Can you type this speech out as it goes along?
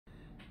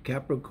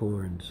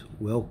Capricorns,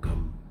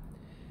 welcome.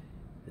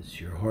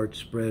 It's your heart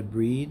spread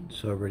read.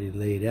 It's already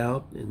laid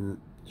out in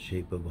the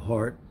shape of a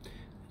heart. I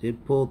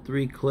did pull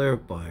 3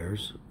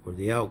 clarifiers for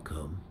the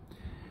outcome.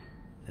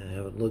 I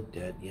haven't looked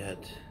at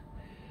yet,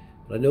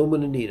 but I know I'm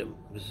going to need them.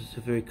 This is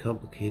a very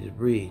complicated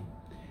read.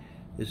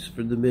 This is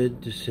for the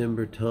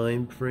mid-December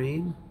time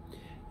frame,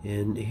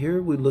 and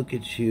here we look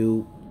at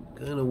you,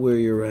 kind of where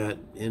you're at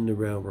in and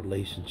around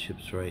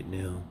relationships right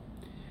now.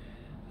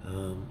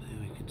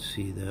 And we can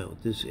see that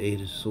with this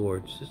 8 of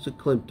Swords. It's a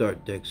Klimt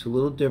Dart deck. It's a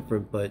little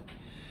different, but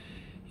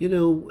you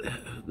know,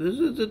 this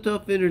is a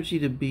tough energy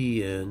to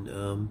be in.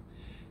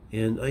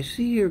 And I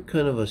see here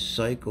kind of a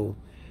cycle.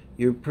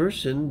 Your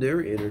person,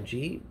 their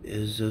energy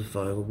is a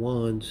 5 of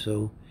Wands.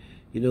 So,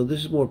 you know,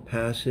 this is more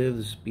passive.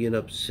 This is being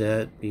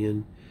upset,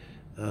 being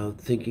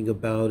thinking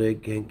about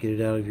it, can't get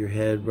it out of your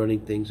head,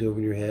 running things over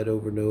in your head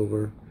over and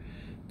over,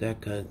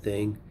 that kind of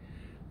thing.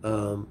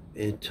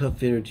 And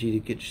tough energy to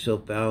get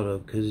yourself out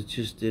of, because it's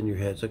just in your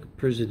head. It's like a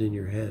prison in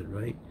your head,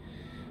 right?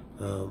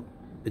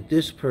 But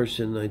this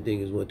person, I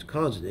think, is what's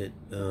causing it,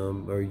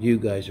 or you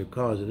guys are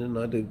causing it,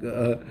 not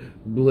to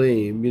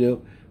blame, you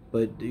know.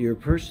 But your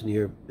person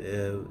here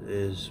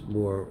is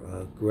more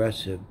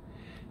aggressive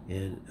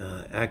and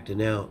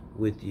acting out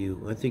with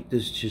you. I think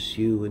this is just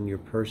you and your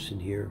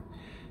person here.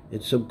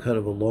 It's some kind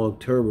of a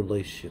long-term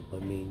relationship, I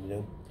mean, you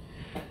know.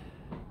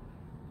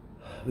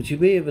 But you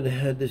may have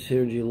had this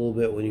energy a little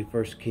bit when you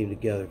first came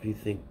together, if you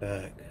think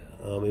back.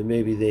 And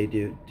maybe they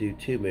do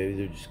too. Maybe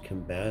they're just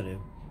combative.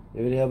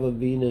 Maybe they have a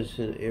Venus,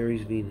 and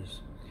Aries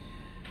Venus.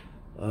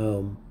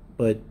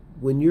 But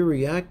when you're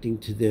reacting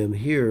to them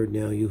here,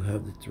 now you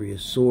have the 3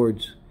 of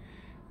Swords,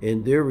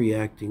 and they're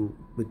reacting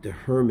with the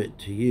Hermit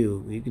to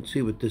you. You can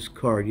see with this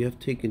card, you have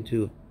to take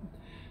into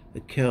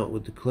account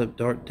with the Klimt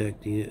Dart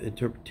deck, the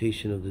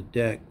interpretation of the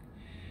deck.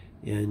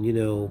 And, you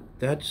know,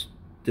 that's...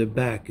 the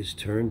back is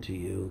turned to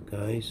you,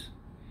 guys.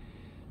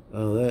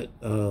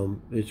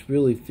 It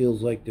really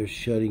feels like they're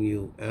shutting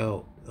you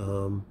out.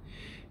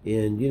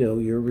 And, you know,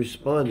 you're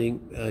responding,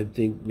 I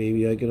think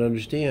maybe I can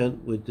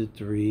understand, with the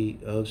 3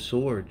 of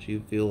Swords.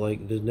 You feel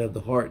like it doesn't have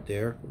the heart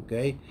there,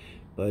 okay?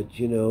 But,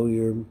 you know,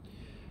 you're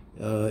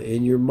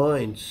in your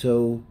mind.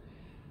 So,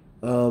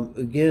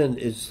 again,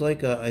 it's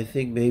like, I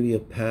think maybe a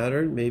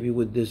pattern, maybe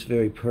with this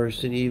very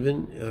person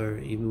even, or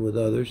even with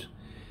others.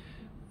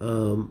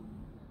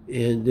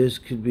 And this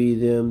could be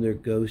them, they're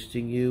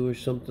ghosting you or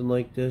something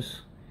like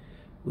this,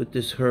 with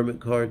this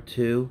Hermit card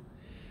too.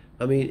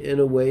 I mean, in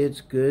a way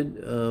it's good.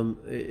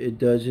 It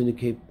does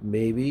indicate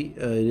maybe,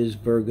 it is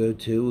Virgo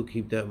too, we'll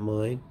keep that in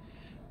mind.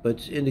 But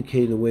it's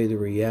indicating the way they're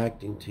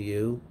reacting to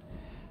you.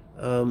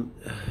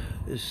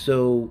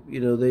 So, you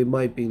know, they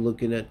might be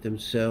looking at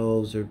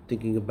themselves or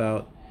thinking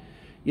about,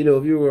 you know,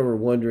 if you were ever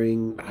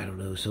wondering, I don't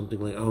know, something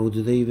like, oh,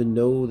 do they even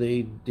know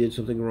they did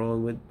something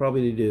wrong? But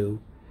probably they do.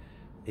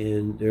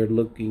 And they're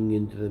looking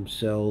into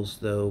themselves,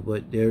 though,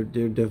 but they're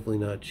definitely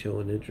not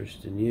showing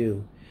interest in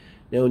you.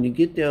 Now, when you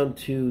get down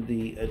to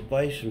the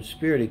advice from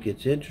Spirit, it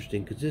gets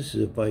interesting, because this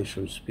is advice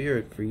from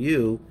Spirit for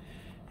you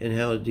and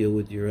how to deal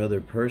with your other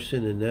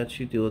person, and that's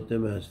you deal with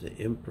them as the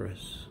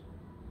Empress.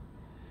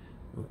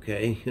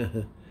 Okay?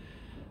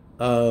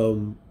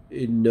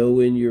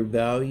 Knowing your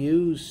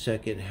values,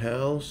 second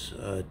house,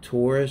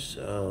 Taurus,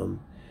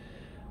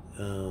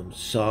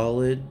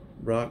 solid,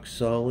 rock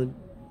solid.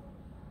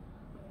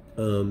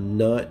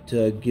 Not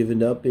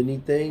giving up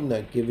anything,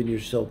 not giving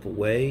yourself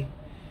away,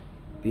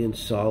 being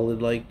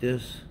solid like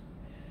this.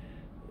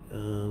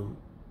 And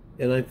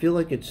I feel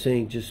like it's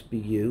saying just be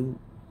you,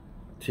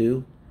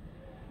 too.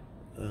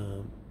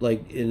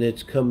 Like, and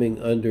it's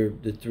coming under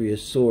the 3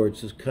 of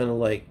Swords. It's kind of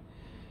like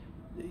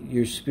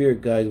your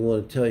spirit guides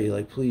want to tell you,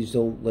 like, please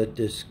don't let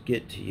this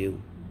get to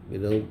you. You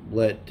know,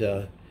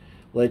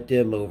 let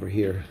them over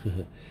here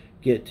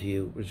get to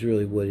you, is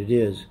really what it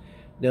is.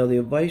 Now, the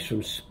advice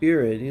from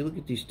Spirit, you look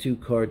at these 2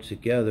 cards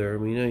together. I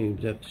mean, I don't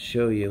even have to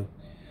show you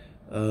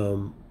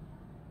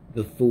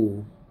the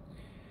Fool.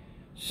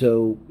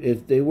 So,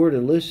 if they were to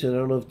listen, I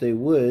don't know if they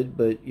would,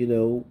 but, you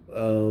know,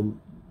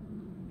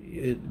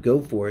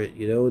 go for it.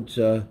 You know, it's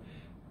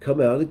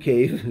come out of the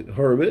cave,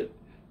 Hermit.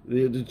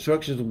 The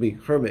instructions will be,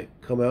 Hermit,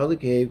 come out of the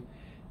cave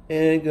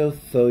and go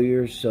throw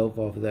yourself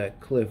off of that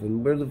cliff.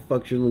 And where the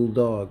fuck's your little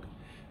dog?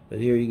 But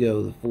here you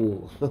go, the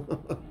Fool.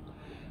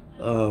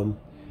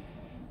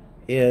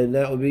 And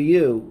that would be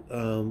you,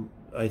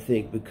 I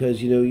think,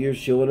 because, you know, you're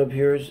showing up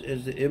here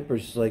as the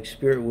Empress, like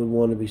Spirit would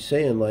want to be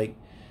saying, like,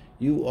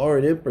 you are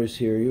an Empress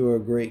here, you are a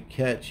great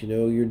catch, you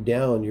know, you're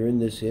down, you're in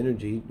this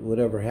energy,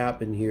 whatever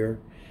happened here,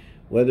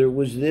 whether it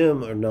was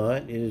them or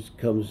not, it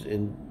comes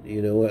in,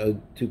 you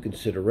know, to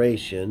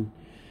consideration.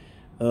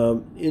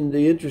 And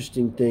the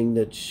interesting thing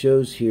that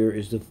shows here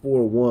is the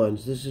 4 of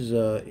Wands. This is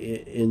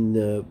in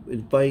the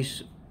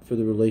advice for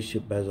the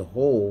relationship as a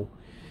whole.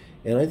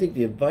 And I think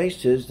the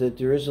advice is that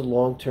there is a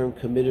long-term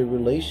committed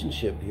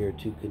relationship here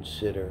to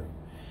consider.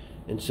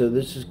 And so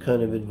this is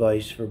kind of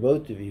advice for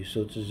both of you.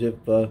 So it's as if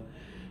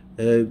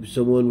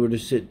someone were to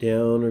sit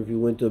down, or if you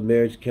went to a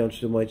marriage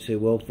counselor, might say,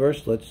 well,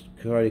 first let's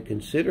try to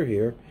consider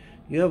here,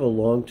 you have a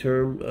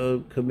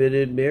long-term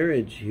committed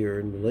marriage here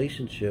and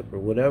relationship or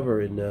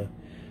whatever, and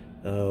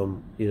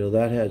you know,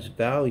 that has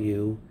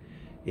value.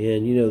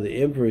 And you know,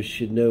 the Empress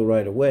should know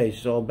right away.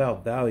 It's all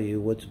about value.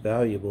 What's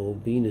valuable?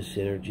 Venus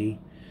energy.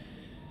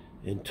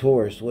 And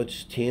Taurus,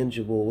 what's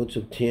tangible? What's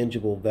of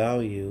tangible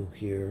value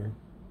here?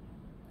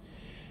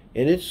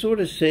 And it's sort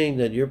of saying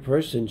that your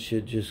person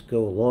should just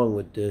go along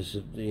with this,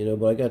 you know,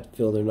 but I got to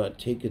feel they're not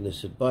taking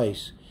this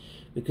advice,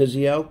 because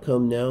the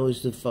outcome now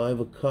is the Five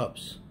of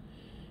Cups.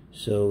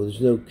 So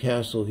there's no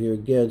castle here.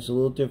 Again, it's a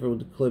little different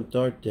with the Klimt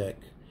Art deck.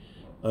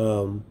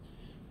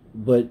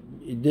 But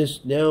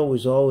this now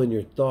is all in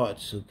your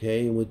thoughts,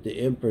 okay, and with the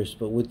Empress.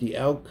 But with the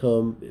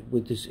outcome,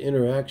 with this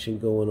interaction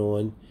going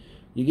on,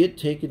 you get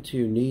taken to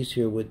your knees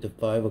here with the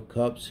Five of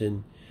Cups.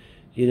 And,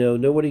 you know,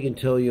 nobody can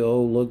tell you,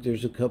 oh, look,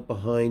 there's a cup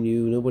behind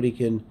you. Nobody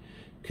can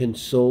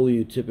console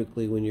you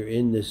typically when you're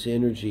in this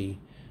energy.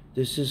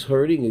 This is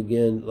hurting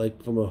again,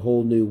 like from a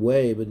whole new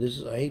way. But this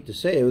is, I hate to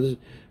say it, was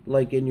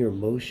like in your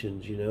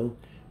emotions, you know.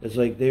 It's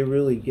like they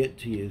really get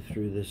to you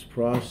through this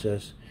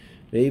process.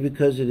 Maybe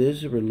because it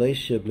is a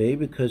relationship.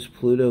 Maybe because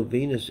Pluto,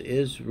 Venus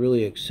is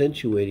really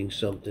accentuating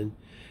something.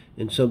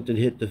 And something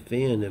hit the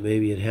fan that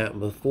maybe had happened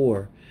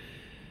before.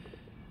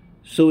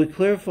 So we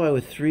clarify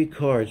with 3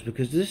 cards,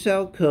 because this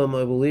outcome,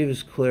 I believe,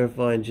 is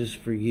clarifying just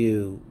for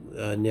you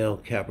now,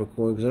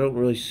 Capricorn, because I don't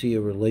really see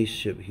a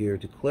relationship here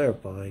to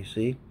clarify,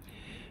 see?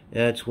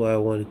 That's why I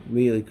want to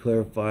immediately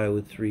clarify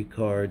with 3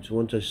 cards.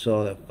 Once I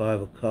saw that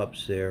Five of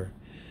Cups there,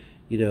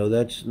 you know,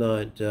 that's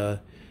not,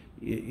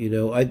 you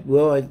know,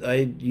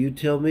 you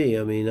tell me.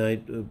 I mean, I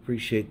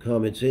appreciate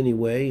comments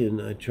anyway,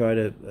 and I try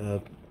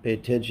to pay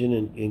attention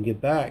and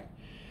get back.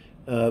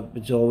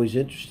 It's always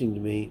interesting to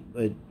me,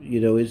 but, you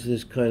know, is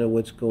this kind of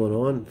what's going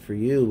on for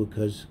you?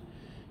 Because,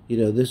 you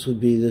know, this would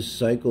be this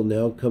cycle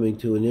now coming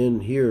to an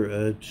end here,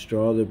 a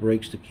straw that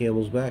breaks the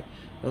camel's back.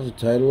 That was the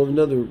title of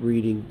another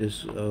reading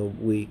this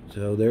week,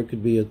 so there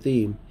could be a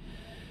theme.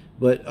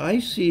 But I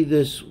see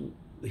this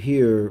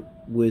here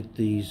with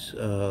these,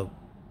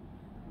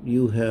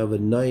 you have a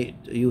Knight,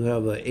 you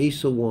have an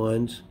Ace of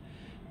Wands,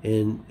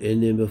 and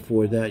then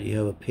before that you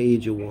have a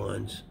Page of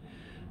Wands.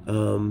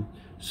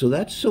 So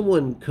that's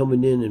someone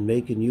coming in and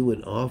making you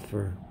an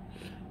offer.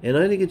 And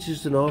I think it's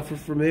just an offer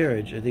for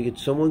marriage. I think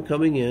it's someone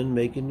coming in,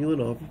 making you an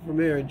offer for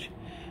marriage.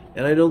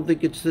 And I don't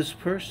think it's this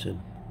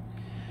person.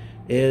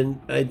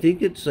 And I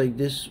think it's like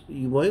this,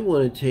 you might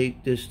want to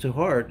take this to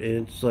heart.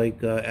 And it's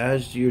like,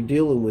 as you're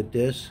dealing with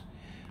this,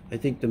 I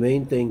think the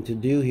main thing to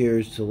do here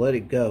is to let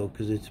it go,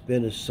 because it's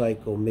been a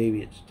cycle.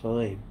 Maybe it's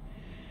time.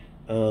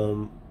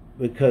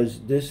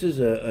 Because this is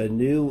a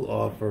new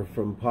offer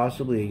from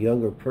possibly a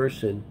younger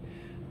person.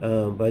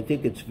 But I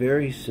think it's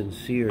very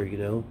sincere, you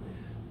know,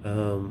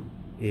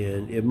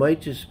 and it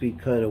might just be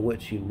kind of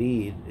what you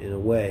need in a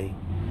way,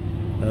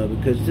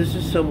 because this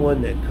is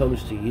someone that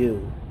comes to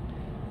you.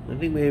 I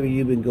think maybe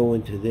you've been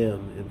going to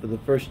them, and for the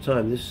first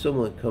time, this is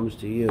someone that comes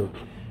to you,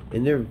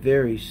 and they're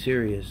very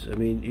serious. I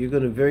mean, you're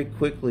going to very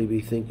quickly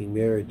be thinking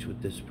marriage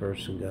with this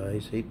person,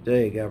 guys. Hate to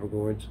say,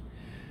 Capricorns,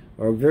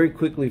 or very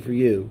quickly for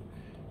you.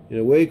 You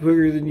know, way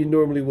quicker than you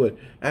normally would.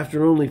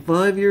 After only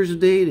 5 years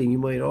of dating, you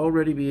might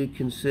already be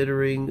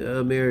considering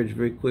marriage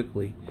very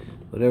quickly.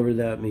 Whatever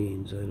that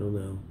means, I don't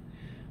know.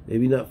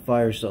 Maybe not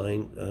fire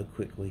sign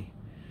quickly.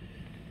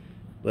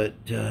 But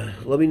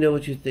let me know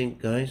what you think,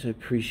 guys. I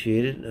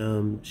appreciate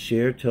it.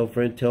 Share, tell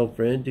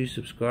friend, do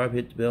subscribe,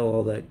 hit the bell,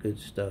 all that good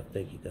stuff.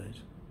 Thank you,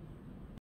 guys.